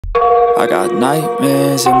I got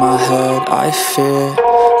nightmares in my head, I fear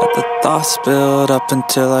that the thoughts build up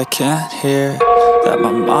until I can't hear, that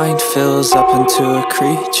my mind fills up into a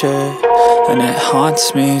creature, and it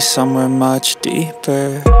haunts me somewhere much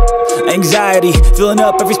deeper. Anxiety, filling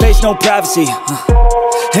up every space, no privacy.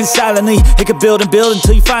 And silently, it could build and build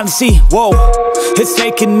until you finally see, whoa, it's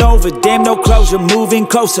taking over, damn, no closure, moving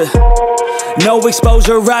closer. No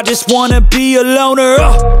exposure, I just wanna be a loner.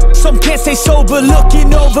 Some can't stay sober,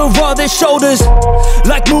 looking over all their shoulders,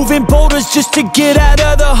 like moving boulders just to get out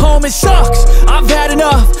of the home. It sucks, I've had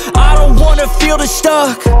enough, I don't wanna feel the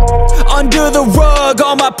stuck under the rug,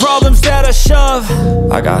 all my problems that I shove.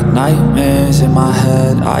 I got nightmares in my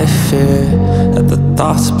head, I fear that the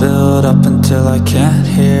thoughts build up until I can't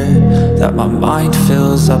hear, that my mind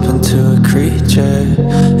fills up into a creature,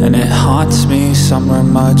 and it haunts me somewhere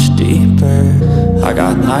much deeper. I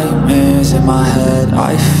got nightmares in my head,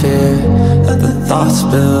 I fear that the thoughts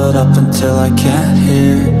build up until I can't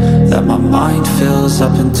hear, that my mind fills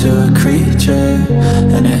up into a creature,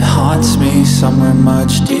 and it haunts me somewhere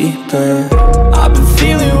much deeper. I've been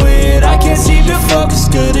feeling weird, I can't seem to focus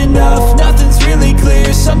good enough, nothing's really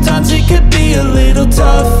clear, sometimes it could be a little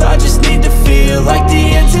tough. I just need to feel like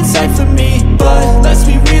the end's in sight for me, but let's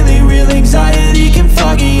be really real, anxiety can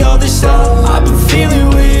foggy all this stuff. I've been feeling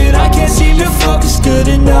weird, I can't seem to focus good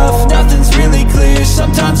enough, nothing's really clear,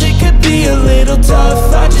 sometimes it could be a little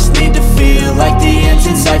tough. I just need to feel like the end's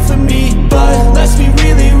in sight for me, but let's be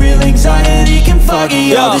really real, anxiety can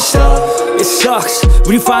foggy all this stuff. It sucks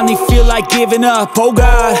when you finally feel like giving up. Oh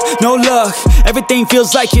God, no luck, everything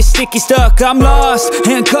feels like you're sticky stuck. I'm lost,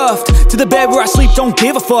 handcuffed to the bed where I sleep, don't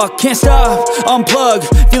give a fuck. Can't stop, unplug,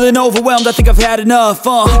 feeling overwhelmed, I think I've had enough.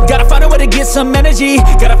 Gotta find a way to get some energy,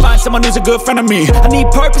 gotta find someone who's a good friend of me. I need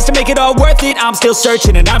purpose to make it all worth it, I'm still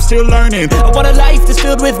searching and I'm still learning. I want a life that's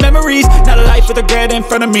filled with memories, not a life with regret and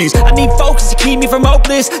frenemies. I need focus to keep me from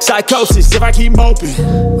hopeless psychosis if I keep moping.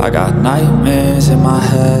 I got nightmares in my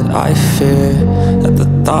head, I fear that the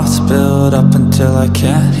thoughts build up until I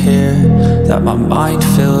can't hear, that my mind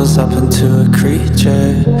fills up into a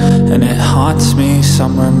creature, and it haunts me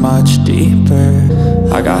somewhere much deeper.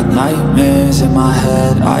 I got nightmares in my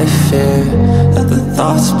head, I fear that the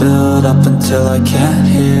thoughts build up until I can't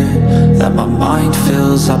hear, that my mind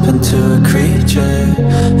fills up into a creature,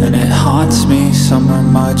 and it haunts me somewhere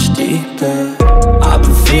much deeper. I've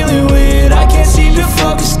been feeling weird, I can't seem to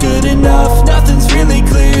focus good enough, nothing's really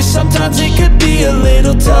clear, sometimes it could be a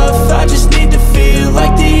little tough. I just need to feel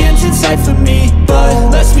like the end's in sight for me,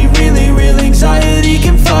 but let's be really real, anxiety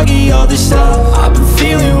can foggy all this stuff. I've been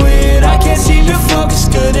feeling weird, I can't seem to focus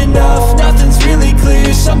good enough, nothing's really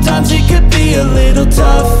clear, sometimes it could be a little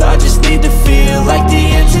tough. I just need to feel like the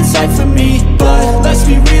end's in sight for me, but let's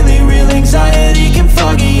be really real, anxiety can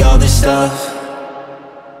foggy all this stuff.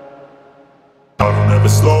 I don't ever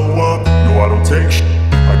slow up, no I don't take shit.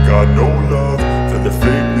 I got no love for the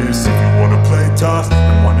fakeness. If you wanna play tough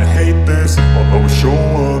and wanna hate this, I'll always show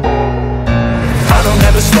up. I don't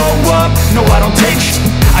ever slow up, no I don't take shit.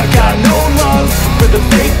 I got no love for the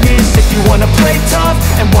fakeness. If you wanna play tough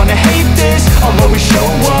and wanna hate this, I'll always show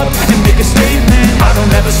up and make a statement. I don't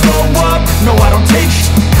ever slow up, no I don't take shit.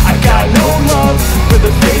 I got no love for the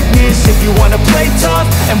fakeness. If you wanna play tough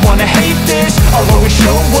and wanna hate this, I'll always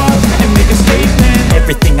show up and make a statement.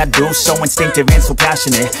 Everything I do so instinctive and so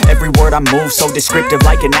passionate, every word I move so descriptive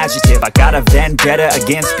like an adjective. I got a vendetta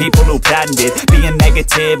against people who patented being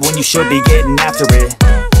negative when you should be getting after it.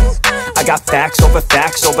 I got facts over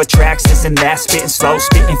tracks, this and that, spitting slow,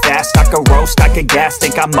 spitting fast. I could roast, I could gas,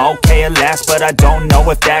 think I'm okay at last, but I don't know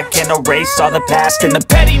if that can erase all the past. And the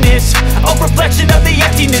pettiness, a reflection of the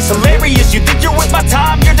emptiness. Hilarious, you think you're worth my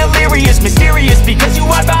time, you're delirious. Mysterious, because you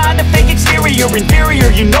hide behind a fake exterior.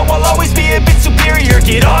 Inferior, you know I'll always be a bit superior.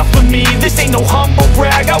 Get off of me, this ain't no humble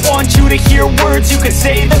brag. I want you to hear words, you can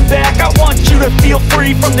say them back. I want you to feel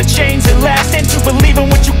free from the chains at last, and to believe in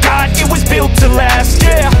what you got, it was built to last,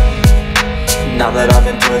 yeah. Now that I've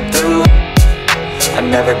been put through, I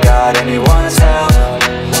never got anyone's help,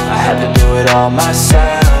 I had to do it all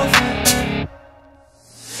myself.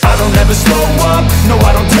 I don't ever slow up, no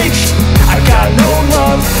I don't take shit. I got no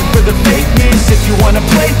love for the fakeness. If you wanna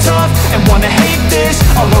play tough and wanna hate this,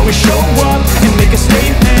 I'll always show up and make a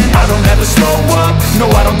statement. I don't ever slow up, no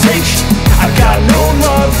I don't take shit. I got no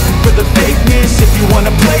love for the fakeness. If you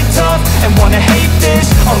wanna play tough and wanna hate this,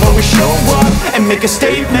 I'll always show up and make a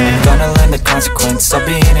statement. Gonna learn the consequence of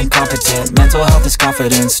being incompetent. Mental health is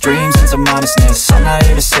confidence, dreams and some honestness. I'm not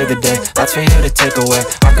here to save the day, that's for you to take away.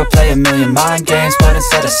 I could play a million mind games, but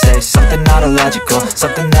instead I say something not illogical,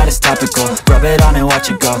 something that is topical. Rub it on and watch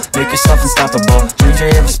it go, make yourself unstoppable. Dreams are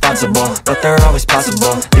irresponsible, but they're always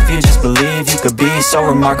possible. If you just believe, you could be so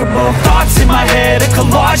remarkable. Thoughts in my head, a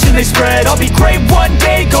collage and they spread. I'll be great one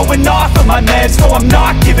day, going off of my meds. No, I'm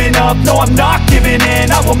not giving up, no, I'm not giving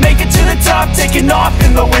in. I will make it to the top, taking off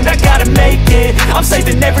in the wind. I gotta make it, I'm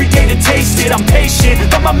saving every day to taste it. I'm patient,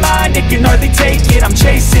 but my mind, it can hardly take it. I'm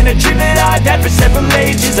chasing a dream that I've had for several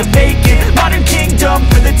ages. A vacant, modern kingdom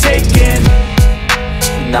for the taking.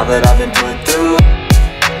 Now that I've been put through,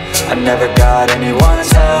 I never got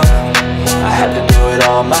anyone's help. I had to do it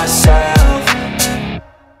all myself.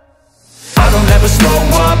 I don't ever slow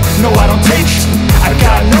up, no I don't take sh*t. I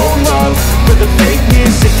got no love for the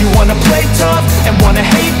fakeness. If you wanna play tough and wanna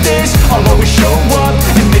hate this, I'll always show up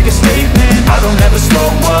and make a statement. I don't ever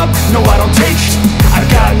slow up, no I don't take sh*t. I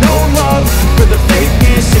got no love for the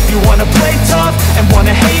fakeness. If you wanna play tough and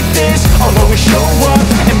wanna hate this, I'll always show up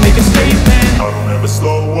and make a statement. I don't ever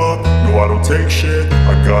slow up, no I don't take shit.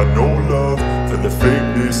 I got no love for the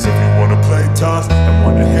fakeness. If you wanna play tough and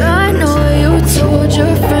wanna hate I know you told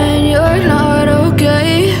your friend you're not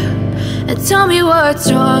okay, and tell me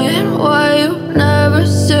what's wrong and why you never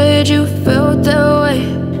said you felt that way.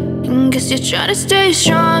 And guess you're trying to stay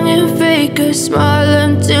strong and fake a smile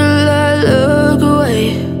until I look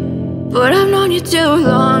away. But I've known you too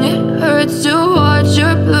long, it hurts to watch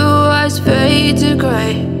your blue eyes fade to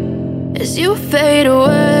gray as you fade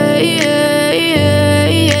away,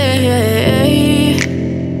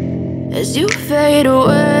 as you fade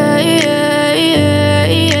away.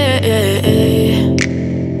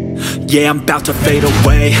 Yeah, I'm about to fade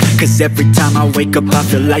away, cause every time I wake up I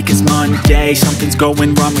feel like it's Monday. Something's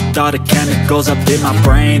going wrong with all the chemicals up in my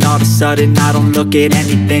brain. All of a sudden I don't look at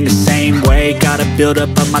anything the same way. Gotta build up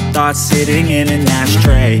of my thoughts sitting in an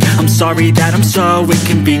ashtray. I'm sorry that I'm so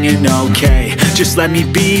inconvenient, okay. Just let me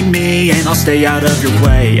be me and I'll stay out of your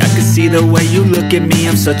way. I can see the way you look at me,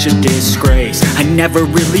 I'm such a disgrace. I never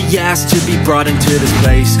really asked to be brought into this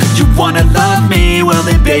place. You wanna love me? Well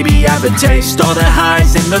then baby I have a taste. All the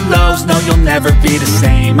highs and the lows, no you'll never be the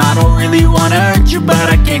same. I don't really wanna hurt you, but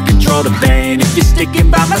I can't control the pain. If you're sticking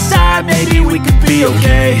by my side, maybe we could be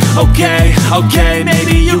okay. Okay,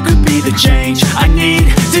 maybe you could be the change I need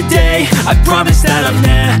today. I promise that I've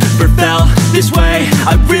never felt this way.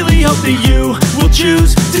 I really hope that you will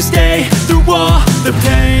choose to stay through all the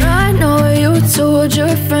pain. I know you told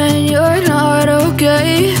your friend you're not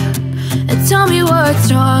okay, and tell me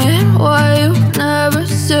what's wrong and why you never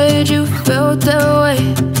said you felt that way.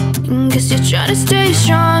 And guess you're trying to stay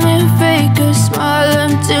strong and fake a smile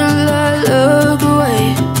until I look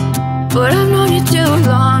away. But I've known you too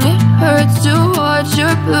long, it hurts to watch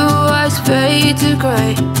your blue eyes fade to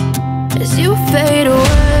gray as you fade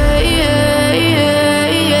away,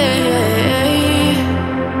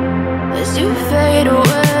 as you fade away.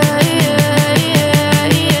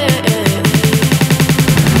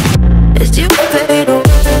 As you fade away.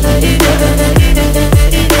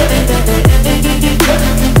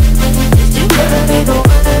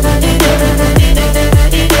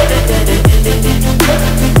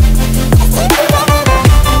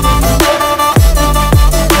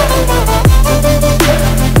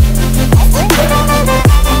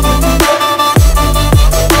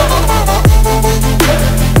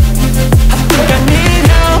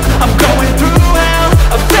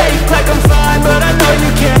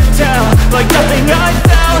 Like nothing I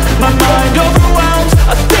felt, my mind overwhelmed.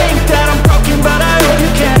 I think that I'm broken, but I hope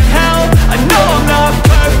you can't help. I know I'm not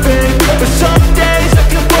perfect, but some days I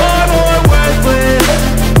feel far more worthless.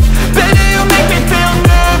 Baby, you make me feel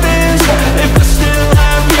nervous. If I still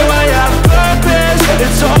have you, I have purpose.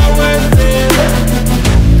 It's all worth it.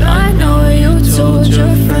 I know you told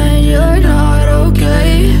your friend you're not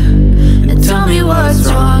okay, and tell me what's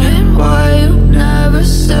wrong and why you never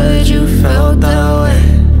said you felt that way.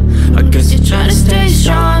 I guess you're trying to stay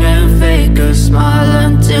strong and fake a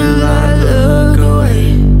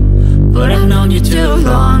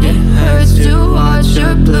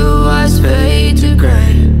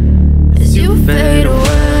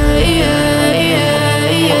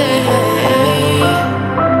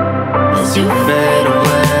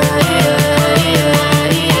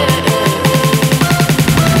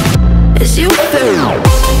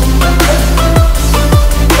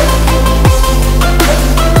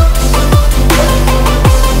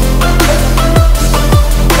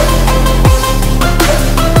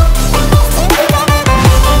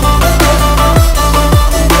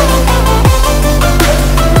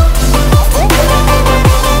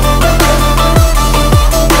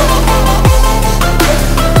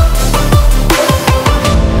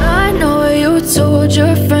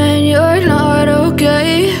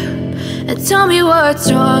what's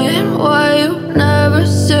wrong and why you never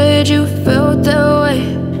said you felt that way.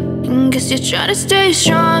 And guess you're trying to stay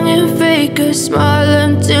strong and fake a smile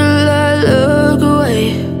until I look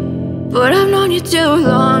away. But I've known you too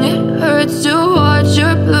long, it hurts to watch